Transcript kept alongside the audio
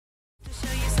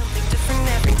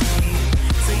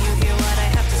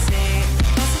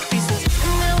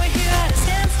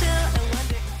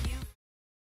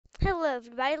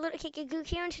everybody, Little Kikagook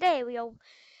here, and today we are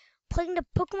playing the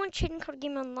Pokemon trading card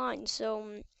game online.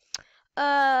 So,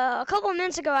 a couple of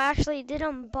minutes ago, I actually did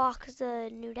unbox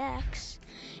the new decks,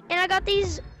 and I got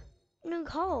these new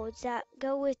codes that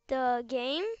go with the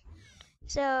game.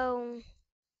 So,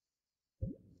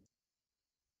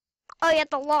 oh, you have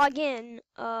to log in.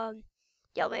 Yeah,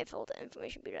 let me fill the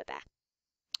information. Be right back.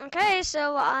 Okay,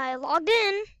 so I logged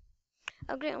in.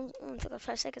 Oh, great! Only took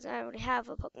a seconds. I already have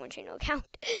a Pokemon Trainer account.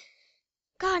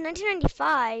 God,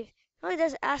 1995. It really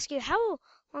does ask you how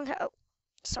long. Oh,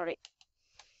 sorry.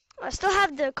 I still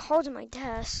have the cards on my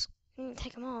desk. I need to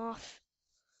take them off.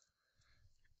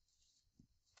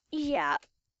 Yeah.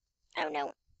 Oh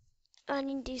no. I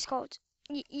need these cards.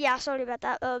 Yeah, sorry about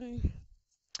that. Oh,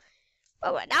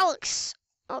 that looks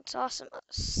awesome.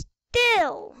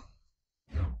 Still.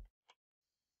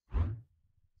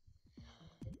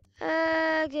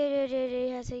 Good.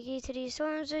 Has a key to these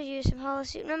storms of use of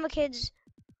policy. Remember, kids.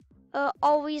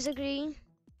 Always agree.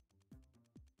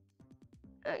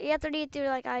 You have to read through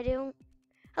like I do.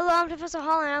 Hello, I'm Professor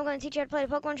Holland. I'm going to teach you how to play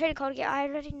the Pokemon trading card game. I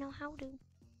already know how to.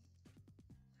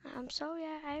 I'm sorry,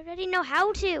 I already know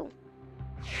how to.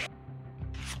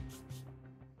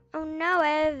 Oh no,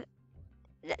 Ev.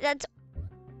 That's.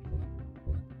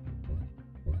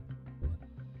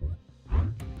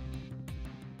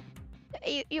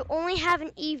 You only have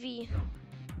an Eevee.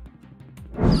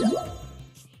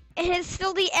 And it's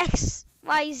still the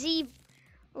XYZ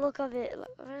look of it.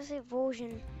 What did I say?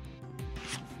 Version.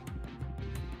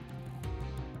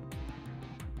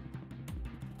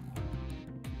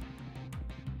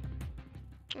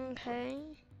 Okay.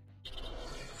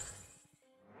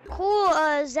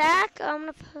 Cool, Zach. I'm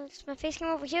gonna put my face cam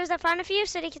over here. Is that fine for you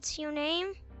so they can see your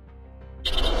name?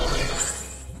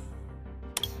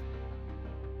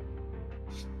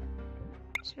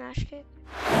 Smash kick.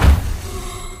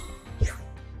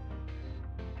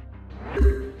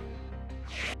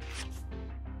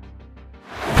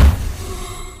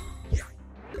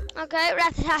 Okay,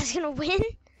 Rattatta's gonna win.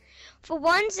 For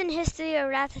once in history, a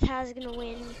Rattatta's gonna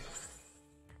win.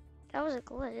 That was a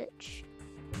glitch.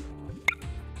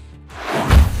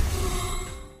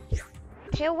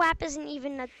 Tail Whap isn't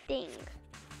even a thing.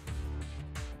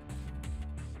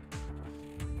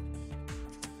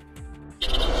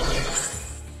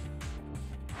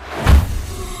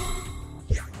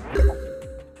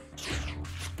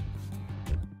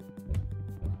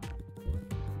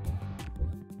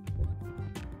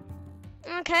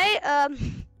 Okay,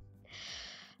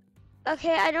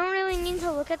 okay, I don't really need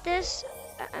to look at this.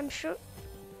 I'm sure.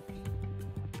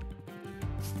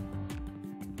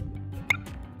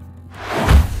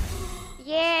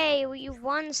 Yay, you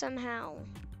won somehow.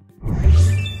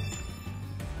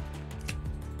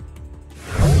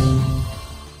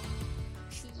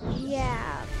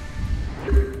 Yeah.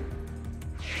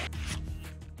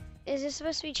 Is this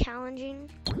supposed to be challenging?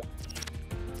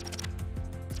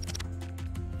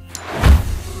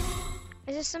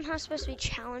 Is this somehow supposed to be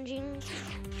challenging?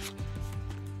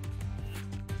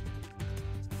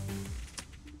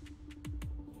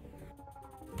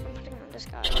 I'm putting on this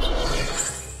guy.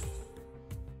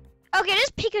 Okay, this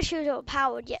Pikachu is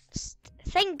overpowered, yes.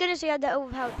 Thank goodness we had that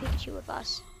overpowered Pikachu with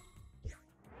us.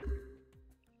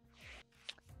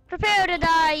 Prepare to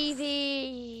die,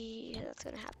 Eevee. That's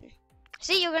gonna happen.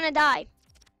 See, you're gonna die.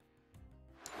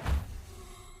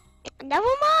 Never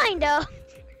mind,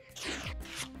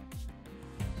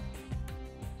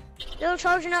 Still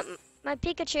charging up my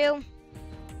Pikachu.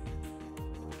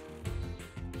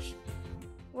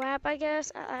 Wrap, I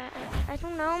guess. I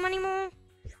don't know him anymore.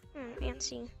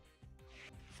 Fancy.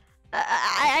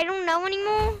 I don't know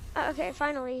anymore. Okay,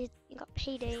 finally, you got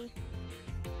payday.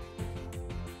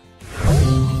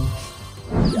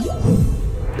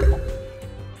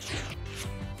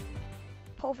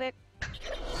 Perfect.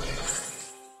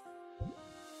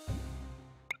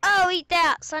 Oh, eat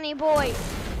that, Sonny boy.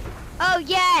 Oh,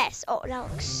 yes! Oh, that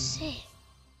looks sick.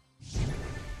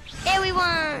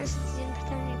 Everyone!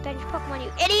 Bench Pokemon,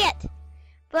 you idiot!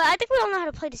 But I think we all know how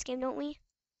to play this game, don't we?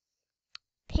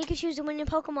 Pikachu's the winning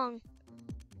Pokemon.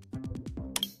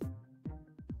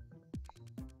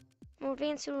 More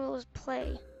advanced rules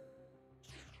play.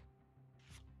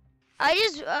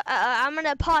 I'm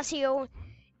gonna pause here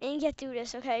and get through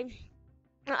this, okay?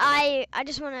 I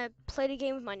just wanna play the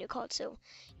game with my new card, so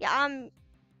yeah,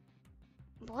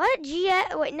 what?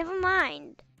 Wait, never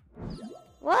mind.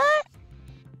 What?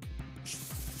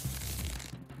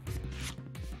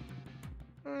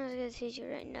 I'm a good teacher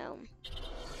right now.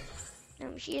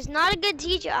 No, she is not a good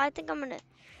teacher. I think I'm gonna.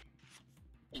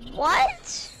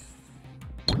 What?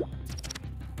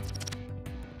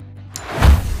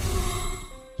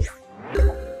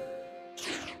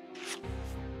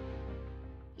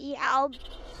 yeah,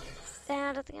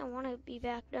 I don't think I want to be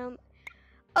back down.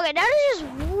 Okay, that is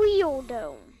just weird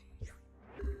though.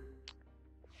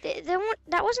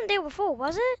 That wasn't there before,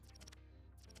 was it?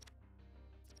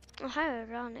 Oh, hi,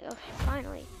 around it. Okay,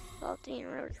 finally. Well, the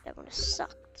road that one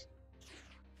sucked.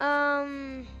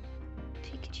 Pikachu.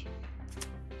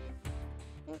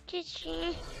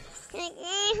 Pikachu.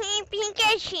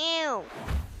 Pikachu.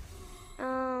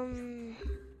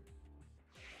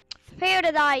 Prepare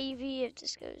to die, Eevee, if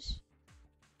this goes.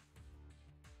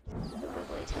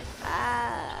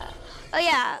 Oh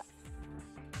yeah.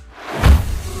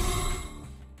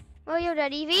 Oh, you're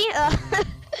dead, Eevee.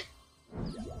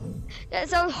 That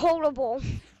sounds horrible.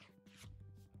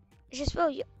 It's just well,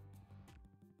 you.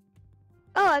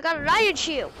 Oh, I got a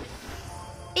Raichu.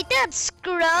 Eat that,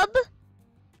 scrub.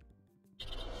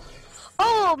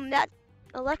 Oh, that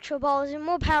Electro Ball is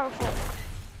more powerful.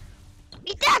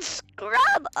 Eat that,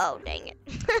 scrub. Oh, dang it.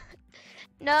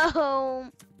 No.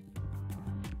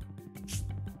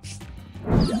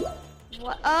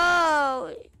 What?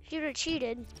 Oh, you'd have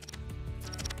cheated.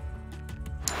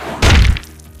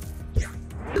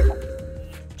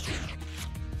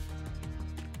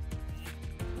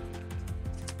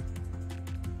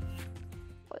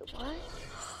 Wait, what?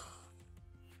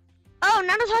 Oh,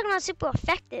 now they're talking about super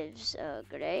effectives.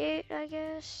 Great, I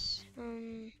guess.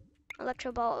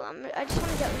 Electro Ball. I just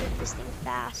want to get rid of this thing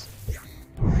fast.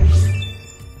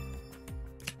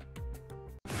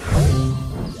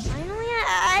 Finally,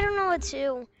 I don't know what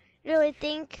to really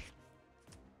think.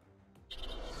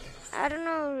 I don't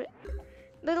know.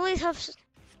 Wigglytuff's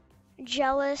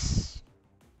jealous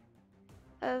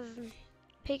of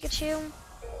Pikachu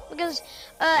because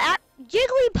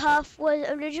Jigglypuff was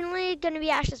originally going to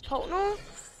be Ash's Potional,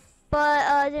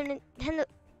 but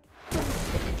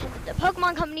the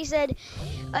Pokemon Company said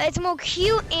it's more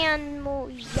cute and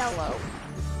more yellow.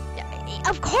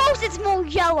 Of course, it's more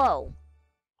yellow.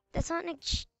 That's not an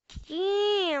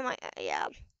extreme. Yeah.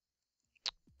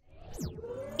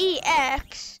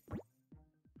 EX.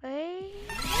 Wait.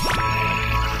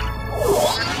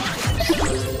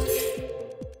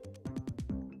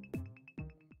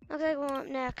 Okay, going up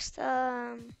next.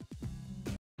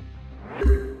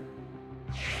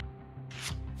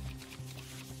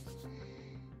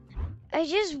 I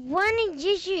just want to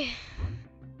get you.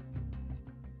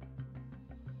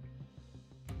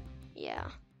 Yeah.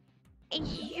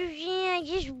 I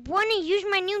just want to use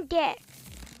my new deck.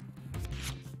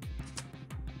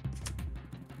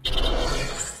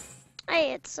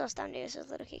 Hey, it's so down there, so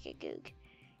little kick a goog.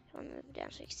 I'll move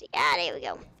down so you can see. Ah, there we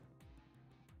go.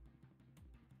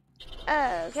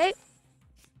 Okay.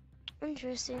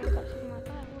 Interesting. I gotta click my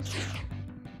Bibles.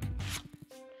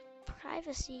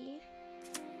 Privacy.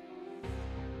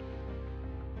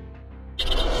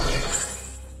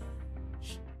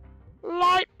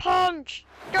 Light punch!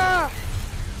 Gah!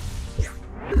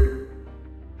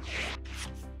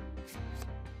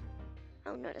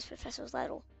 Oh no, this Professor's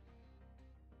Lidl.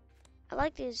 I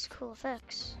like these cool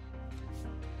effects.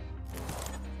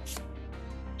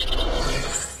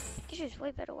 This is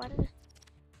way better. Why did it?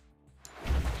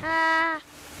 Ah!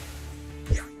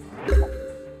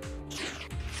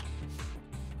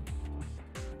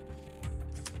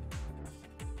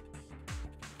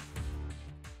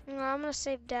 No, I'm gonna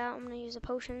save that. I'm gonna use a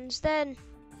potion instead.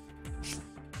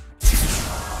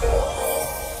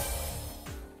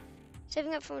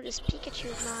 Saving up for this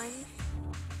Pikachu of mine.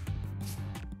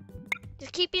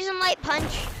 Just keep using Light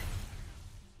Punch.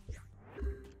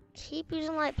 Keep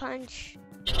using Light Punch.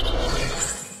 I'm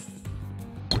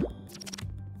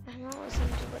not listening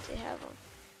to what they have on.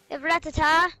 They have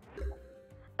Rattata.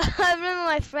 I remember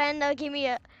my friend gave me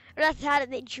a Rattata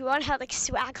that they drew on, had like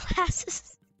swag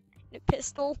glasses and a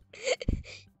pistol.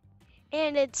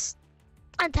 And its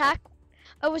attack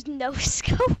was no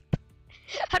scope.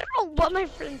 I don't know what my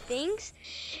friend thinks.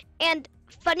 And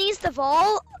funniest of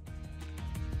all,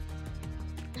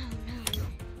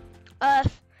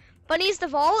 funniest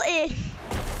of all,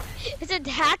 its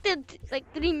attack did like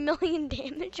 3 million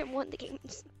damage and won the game.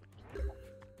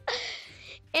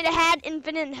 And it had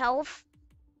infinite health.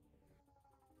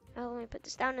 Oh, let me put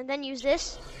this down and then use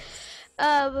this.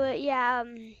 But yeah,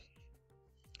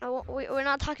 we're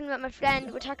not talking about my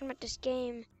friend. We're talking about this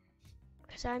game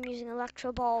because I'm using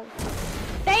Electro Ball.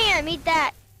 Bam! Eat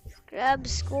that, Scrub,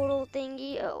 Squirtle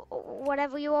thingy,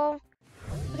 whatever you all.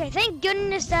 Okay, thank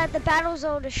goodness that the battles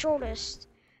are the shortest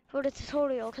for the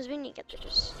tutorial, because we need to get through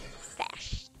this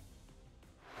fast.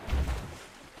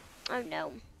 Oh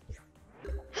no.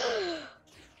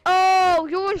 Oh,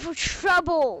 you're in for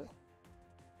trouble.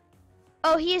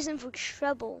 Oh, he is in for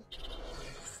trouble.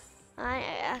 I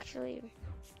actually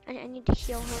I need to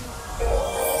heal him.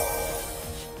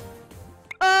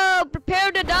 Oh,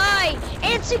 prepare to die!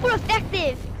 And it's super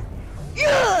effective!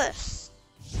 Yes!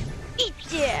 Eat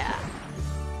there!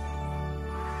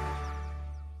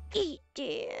 Eat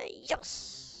there,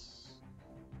 yes!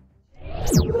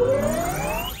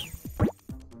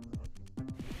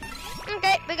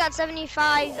 Okay, we got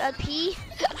 75 P.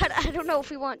 I don't know if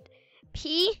we want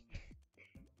P.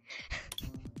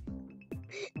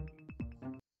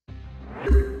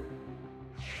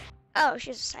 Oh,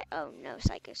 she's a oh no,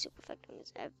 Psycho super effective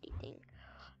is everything.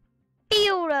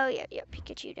 Bureau, yeah,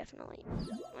 Pikachu definitely.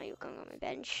 Why are you going on my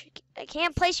bench? I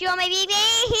can't place you on my BB.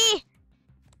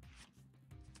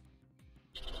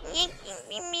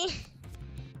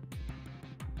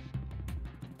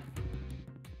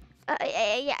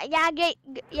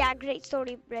 Great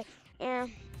story, bro. Yeah.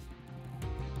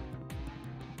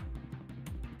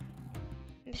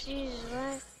 Misuse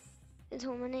what?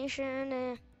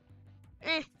 Determination.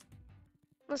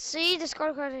 Let's see,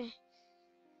 discard card.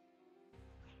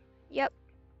 Yep.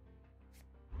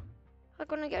 I'm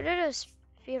gonna get rid of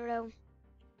Spearow.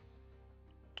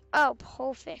 Oh,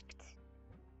 perfect.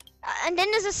 And then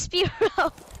there's a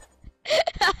Spearow.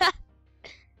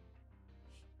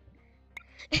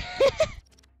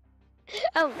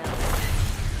 Oh no.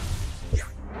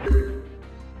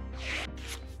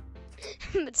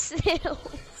 But still.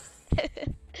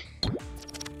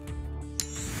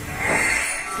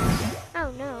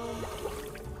 Oh no.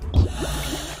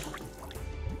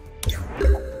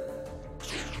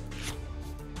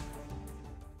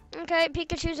 Okay,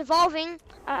 Pikachu's evolving.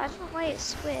 I don't know why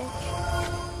it's switched.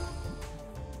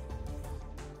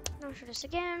 Don't shoot us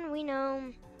again, we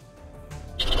know.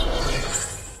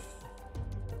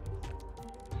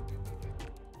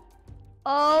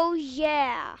 Oh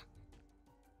yeah.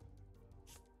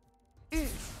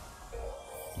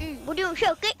 We're doing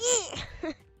so good.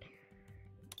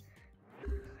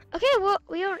 Okay, well,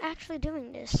 we aren't actually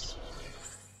doing this.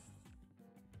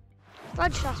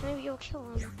 Blood shots, maybe you'll kill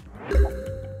him.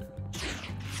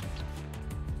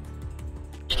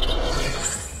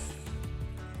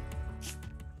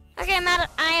 Okay, I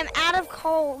am out of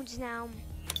colds now.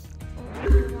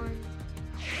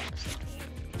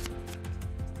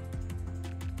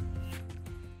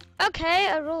 Okay,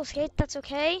 a roller skate, that's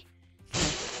okay.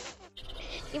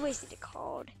 You wasted a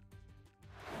card.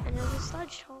 Another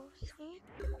sludge hole.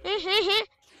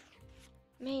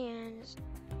 Man.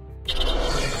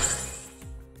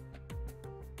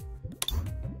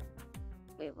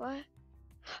 Wait, what?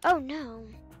 Oh no.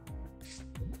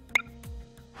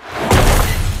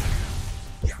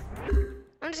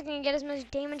 I'm just gonna get as much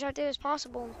damage out there as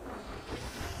possible.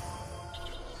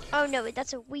 Oh no, wait,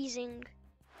 that's a wheezing.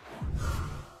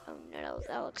 Oh no,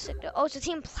 that looks sick though. Oh, it's a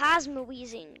Team Plasma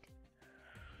wheezing.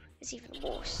 It's even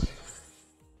worse.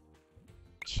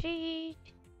 Cheat.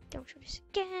 Don't shoot us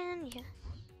again. Yeah.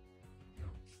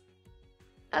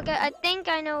 Okay, I think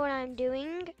I know what I'm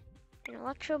doing. An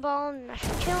Electro Ball, and I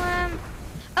should kill him.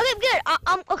 Okay, good.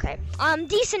 Okay. I'm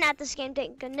decent at this game,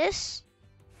 thank goodness.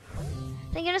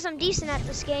 Thank goodness I'm decent at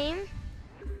this game.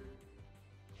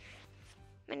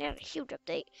 I need a huge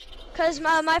update. Because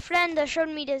my friend showed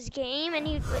me this game, and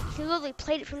he literally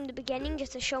played it from the beginning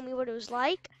just to show me what it was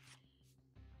like.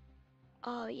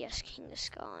 Oh, yes, King is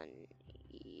gone.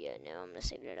 Yeah, no, I'm gonna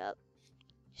save it up.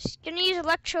 Just gonna use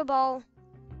Electro Ball.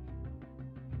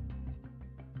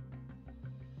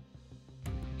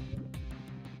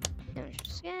 No,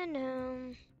 just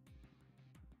gonna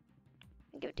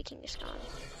give it to King is gone.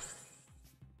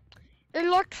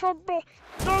 Electro Ball.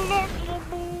 Electro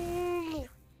Ball.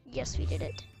 Yes, we did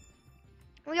it.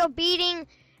 We are beating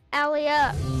Allie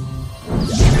up.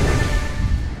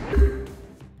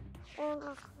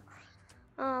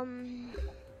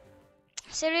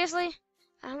 Seriously?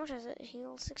 How much is it?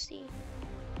 Heal 60.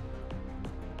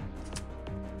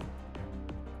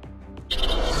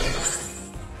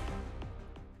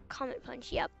 Comet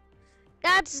Punch, yep.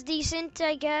 That's decent,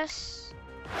 I guess.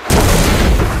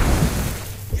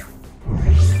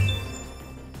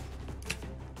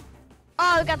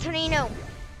 Oh, we got Tornado.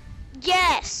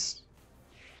 Yes!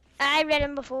 I read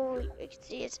him before. You can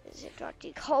see it's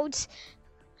introductory codes.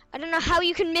 I don't know how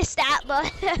you can miss that,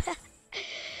 but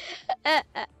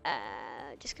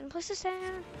just gonna place this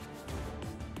down.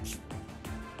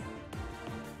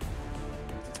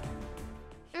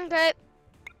 Okay.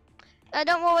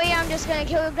 Don't worry, I'm just gonna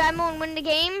kill the Grandma and win the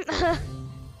game.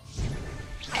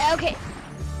 Okay.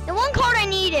 The one card I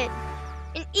needed,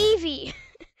 an Eevee.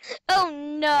 Oh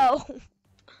no.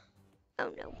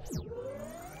 Oh no.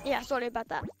 Yeah, sorry about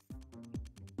that.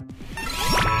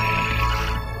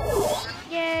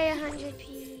 Yay, 100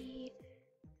 P.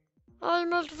 I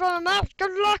must follow map.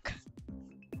 Good luck.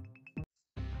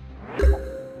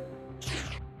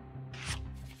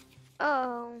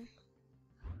 Oh.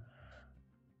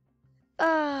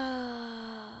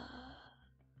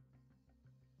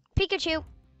 Pikachu.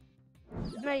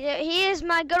 He is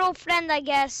my good old friend, I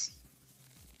guess.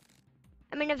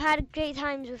 I mean, I've had great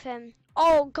times with him.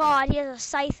 Oh God, he has a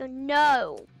Scyther.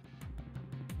 No.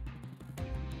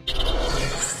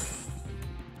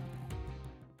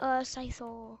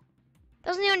 Scyther.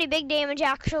 Doesn't do any big damage,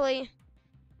 actually.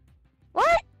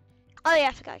 What? Oh yeah,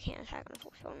 I forgot I can't attack on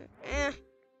full film.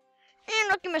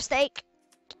 Rookie mistake.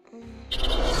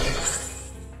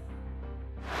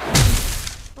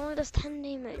 Only does 10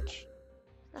 damage.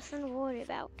 Nothing to worry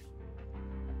about.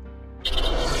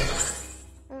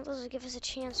 Well, this will give us a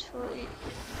chance for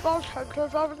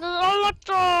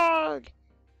Electrode!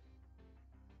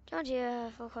 Don't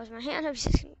you full close my hand? I'm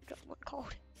just gonna drop one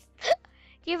cold.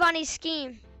 Giovanni's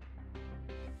scheme.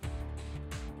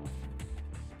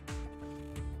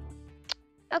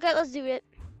 Okay, let's do it.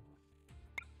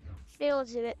 Yeah,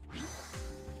 let's do it.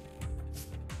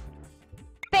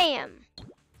 Bam!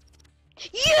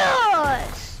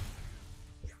 Yes!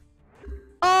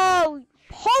 Oh,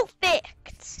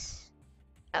 perfect!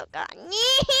 Oh God.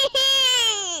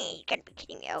 You gotta be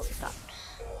kidding me. Oh God.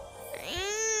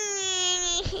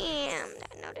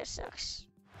 No, this sucks.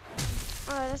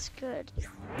 Oh, that's good.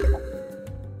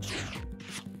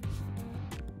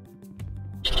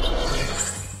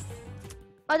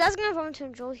 Oh, that's gonna fall into a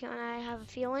Jolteon, I have a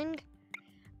feeling.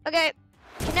 Okay,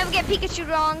 can never get Pikachu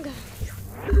wrong.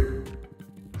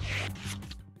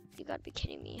 You gotta be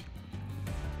kidding me.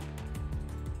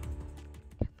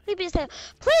 Please be tail.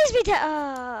 Please be tail.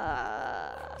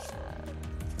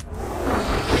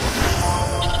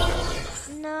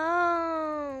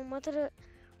 No. What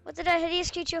did a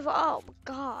hideous creature for? Oh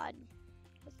God.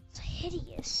 It's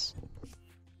hideous.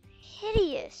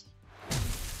 Hideous.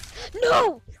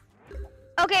 No.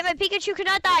 Okay, my Pikachu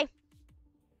cannot die.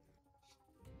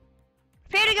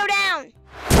 Prepare to go down.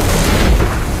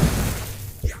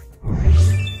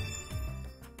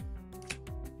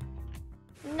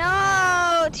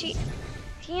 No,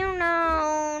 you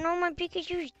know, no, my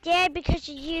Pikachu's dead because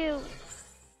of you.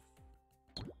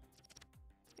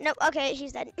 Nope, okay,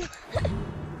 she's dead.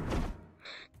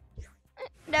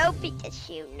 No,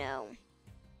 Pikachu, no.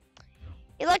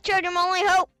 Electrode, my only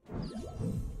hope.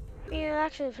 You're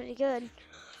actually pretty good.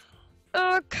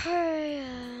 Okay.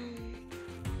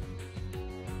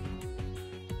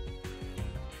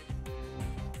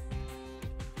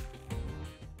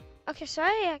 Okay,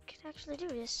 sorry, I can actually do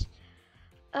this.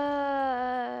 Do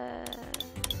I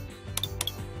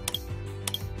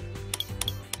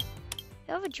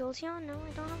have a Jolteon? No,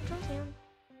 I don't have a Jolteon.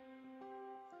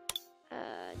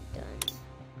 Done.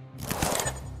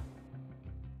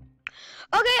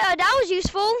 Okay, that was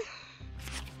useful.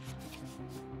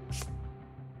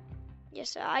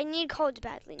 Yes, I need codes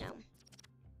badly now.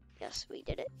 Yes, we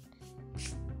did it.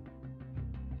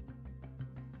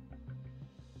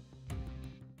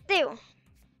 There.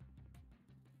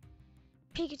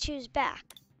 Pikachu's back.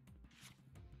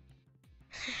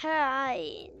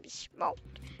 I'm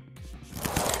smoked.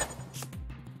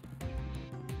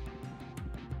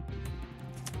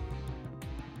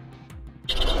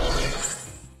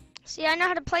 See, I know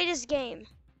how to play this game.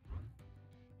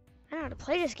 I know how to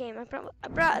play this game. I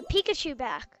brought a Pikachu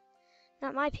back.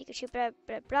 Not my Pikachu, but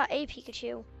I brought a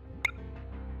Pikachu.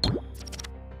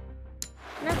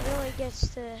 Never really gets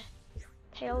the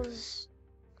tails.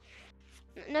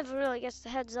 Never really gets the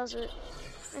heads, does it?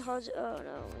 Oh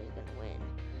no, he's gonna win.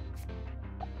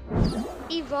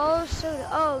 Evolve Soda.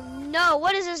 Oh no,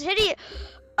 what is this hideous?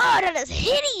 Oh, that is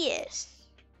hideous.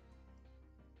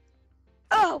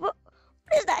 Oh, what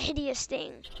is that hideous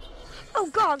thing? Oh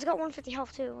God, it's got 150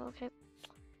 health too. Okay.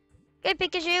 Okay,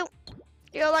 Pikachu.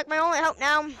 You're like my only hope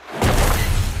now.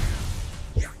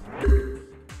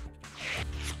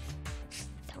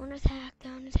 Don't attack,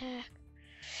 don't attack.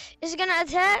 Is it gonna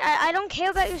attack? I don't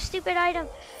care about your stupid item.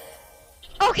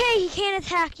 Okay, he can't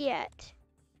attack yet.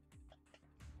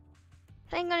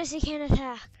 Thank goodness he can't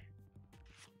attack.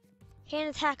 Can't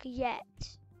attack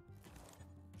yet.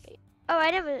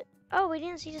 Oh, oh, we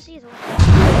didn't see this either.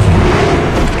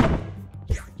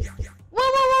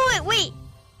 Whoa, wait.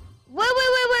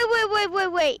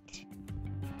 Wait.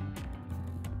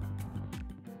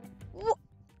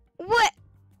 What?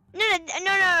 No,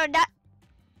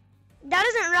 that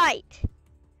isn't right.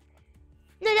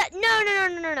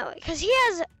 No, because he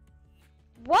has,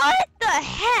 what the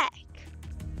heck?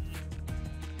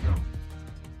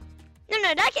 No,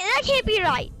 that can't be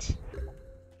right.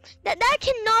 That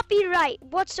cannot be right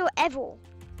whatsoever.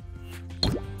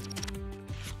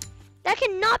 That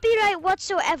cannot be right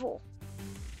whatsoever.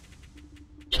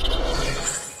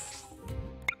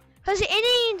 Because it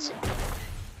needs...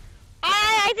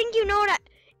 I think you know what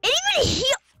it even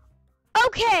heal...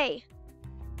 Okay.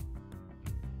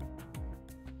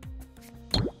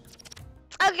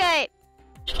 Okay.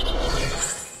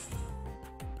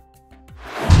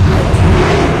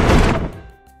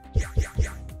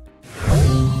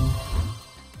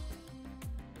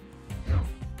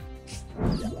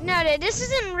 No, this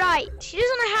isn't right. She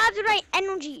doesn't have the right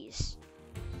energies.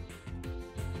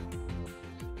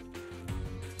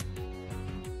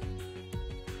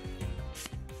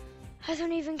 I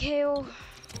don't even care. Oh,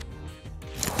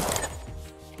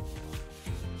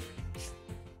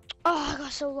 I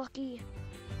got so lucky.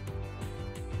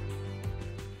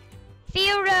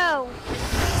 Firo.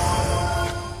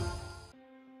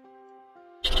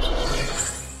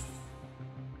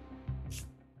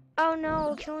 Oh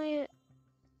no, can only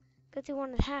get through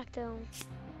one attack though.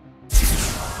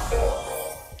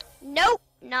 Nope,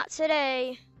 not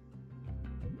today.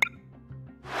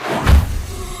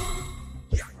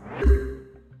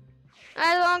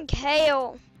 I want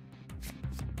Kale.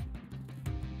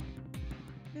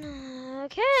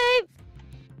 Okay.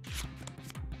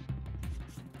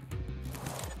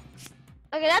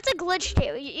 Okay, that's a glitch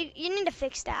too. You need to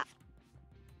fix that.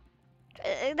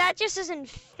 That just isn't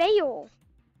fair. You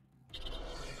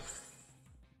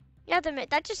have to admit,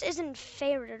 that just isn't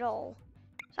fair at all.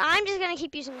 So I'm just gonna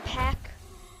keep using Pack.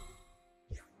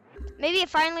 Maybe it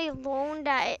finally learned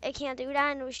that it can't do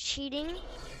that and it was cheating.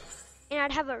 And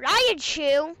I'd have a riot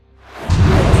shoe.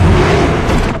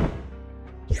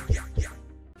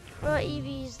 Well,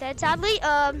 Evie's dead, sadly.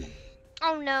 Oh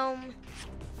no.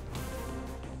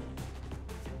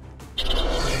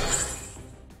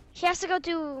 He has to go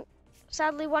through,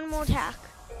 sadly, one more attack.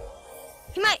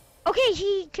 He might, okay,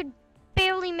 he could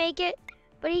barely make it,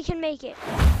 but he can make it.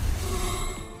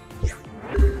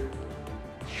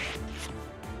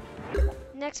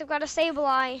 Next, I've got a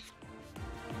Sableye.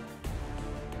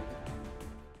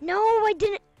 No, I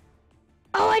didn't.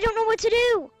 Oh, I don't know what to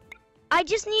do. I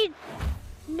just need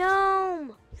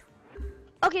Gnome.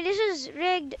 Okay, this is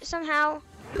rigged somehow.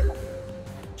 It's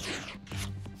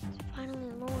finally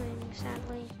annoying,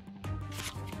 sadly.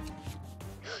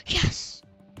 Yes.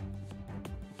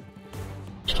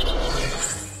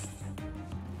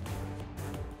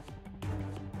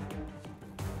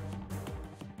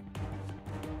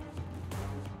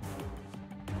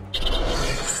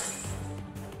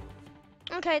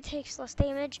 Okay, it takes less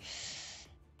damage.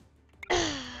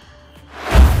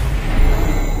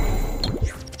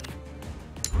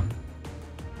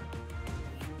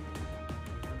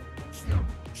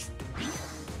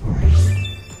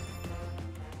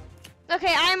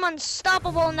 Okay, I'm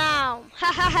unstoppable now.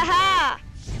 Ha ha ha ha.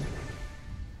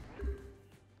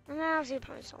 And now the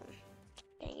opponent's home.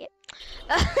 Dang it.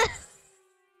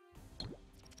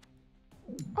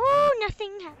 Oh,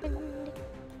 nothing happened.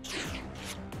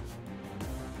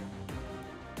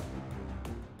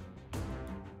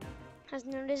 Has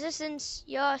no resistance.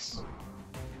 Yes.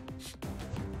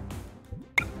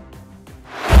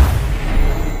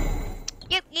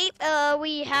 Yep.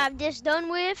 We have this done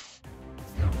with.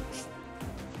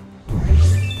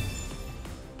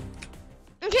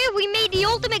 Okay, we made the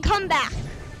ultimate comeback.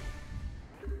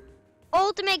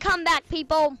 Ultimate comeback,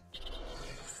 people.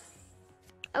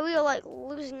 We were like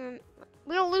losing them.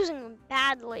 We were losing them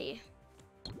badly.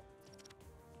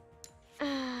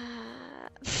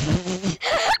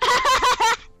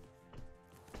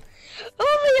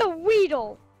 Only a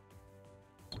Weedle.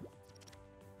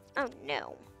 Oh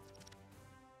no.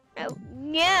 Oh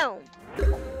no.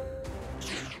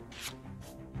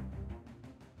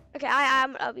 Okay,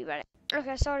 I'll be ready.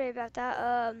 Okay, sorry about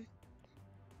that.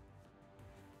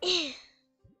 Ew.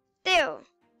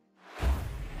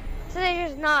 Today's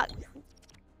just not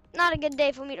a good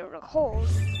day for me to record.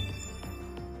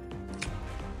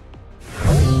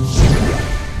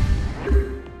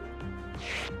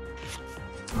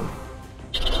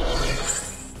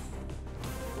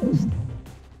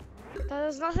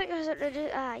 There's nothing to do.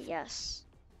 Ah, yes.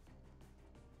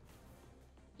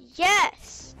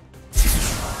 Yes!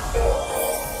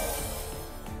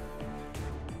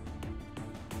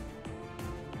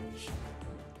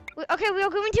 Okay, we are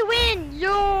going to win!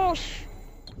 Yes!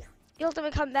 The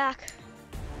ultimate comeback.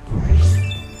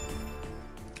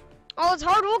 All its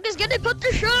hard work is getting put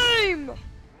to shame!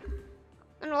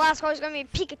 And the last card is going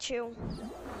to be Pikachu.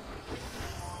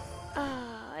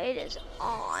 It is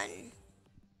on.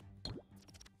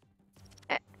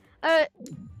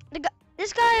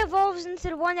 This guy evolves into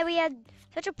the one that we had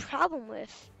such a problem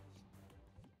with.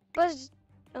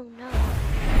 Oh no.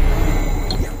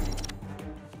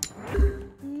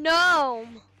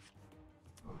 Gnome.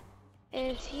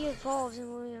 If he evolves,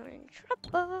 then we are in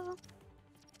trouble.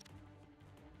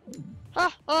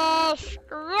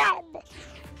 Scrub.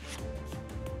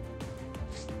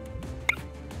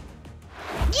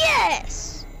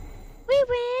 Yes! We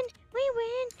win! We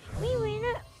win! We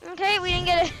win! Okay, we didn't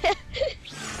get it.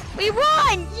 We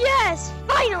won! Yes!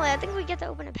 Finally! I think we get to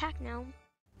open a pack now.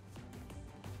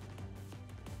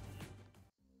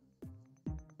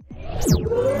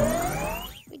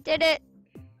 We did it.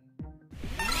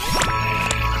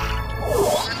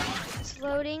 It's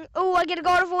loading. Oh, I get a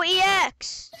Gardevoir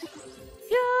EX!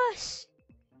 Yes!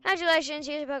 Congratulations,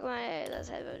 here's a Pokemon. Let's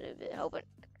have a bit open.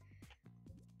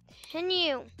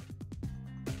 Continue.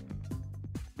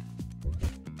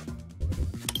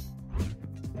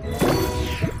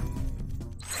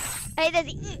 Hey,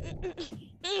 that's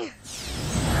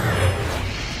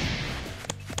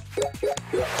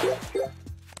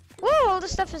whoa, all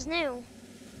this stuff is new.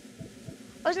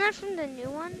 Oh, isn't that from the new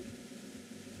one?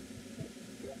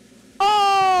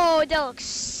 Oh, that looks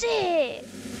sick.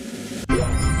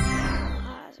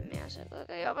 Ah, that's massive.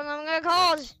 Okay, open them, I'm gonna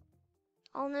cause.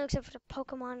 All new except for the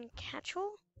Pokemon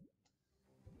Catchall.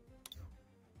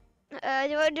 Do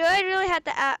I really have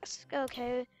to ask?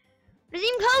 Okay.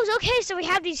 Redeem codes. Okay, so we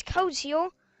have these codes here.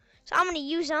 So I'm gonna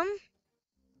use them.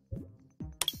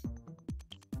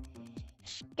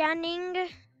 Scanning.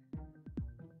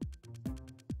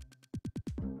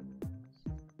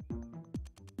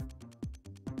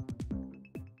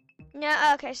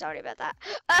 Yeah, okay, sorry about that.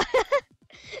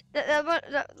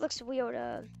 that looks weird.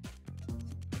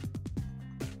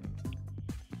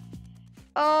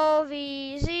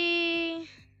 OVZ.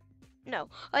 No.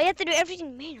 Oh, you have to do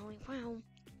everything manually. Wow.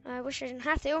 I wish I didn't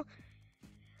have to.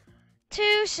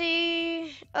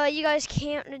 2C. You guys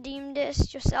can't redeem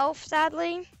this yourself,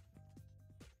 sadly.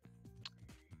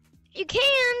 If you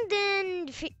can, then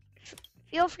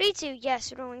feel free to.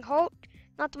 Yes, Rolling Holt.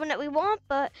 Not the one that we want,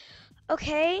 but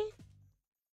okay.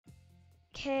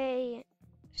 K6.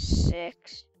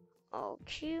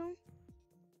 OQ.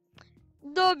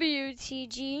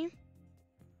 WTG.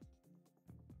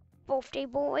 Birthday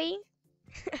boy.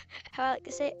 How I like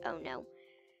to say it. Oh no.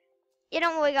 You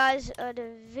don't worry, guys.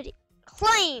 The video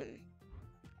claim.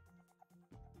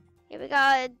 Here we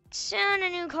got send a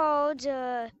new code.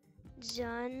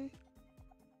 Done.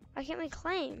 Why can't we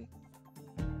claim?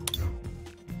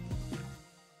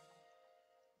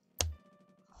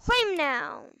 Claim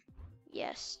now.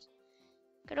 Yes.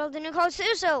 Good old the new code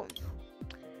too. So.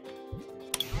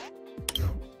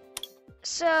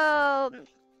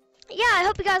 Yeah, I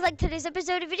hope you guys liked today's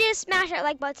episode. If you did, smash that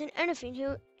like button, and if you're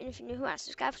new who,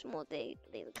 subscribe for more daily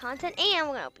content. And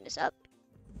we're gonna open this up.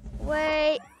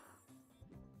 Wait,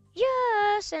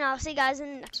 yes, and I'll see you guys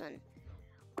in the next one.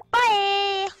 Bye.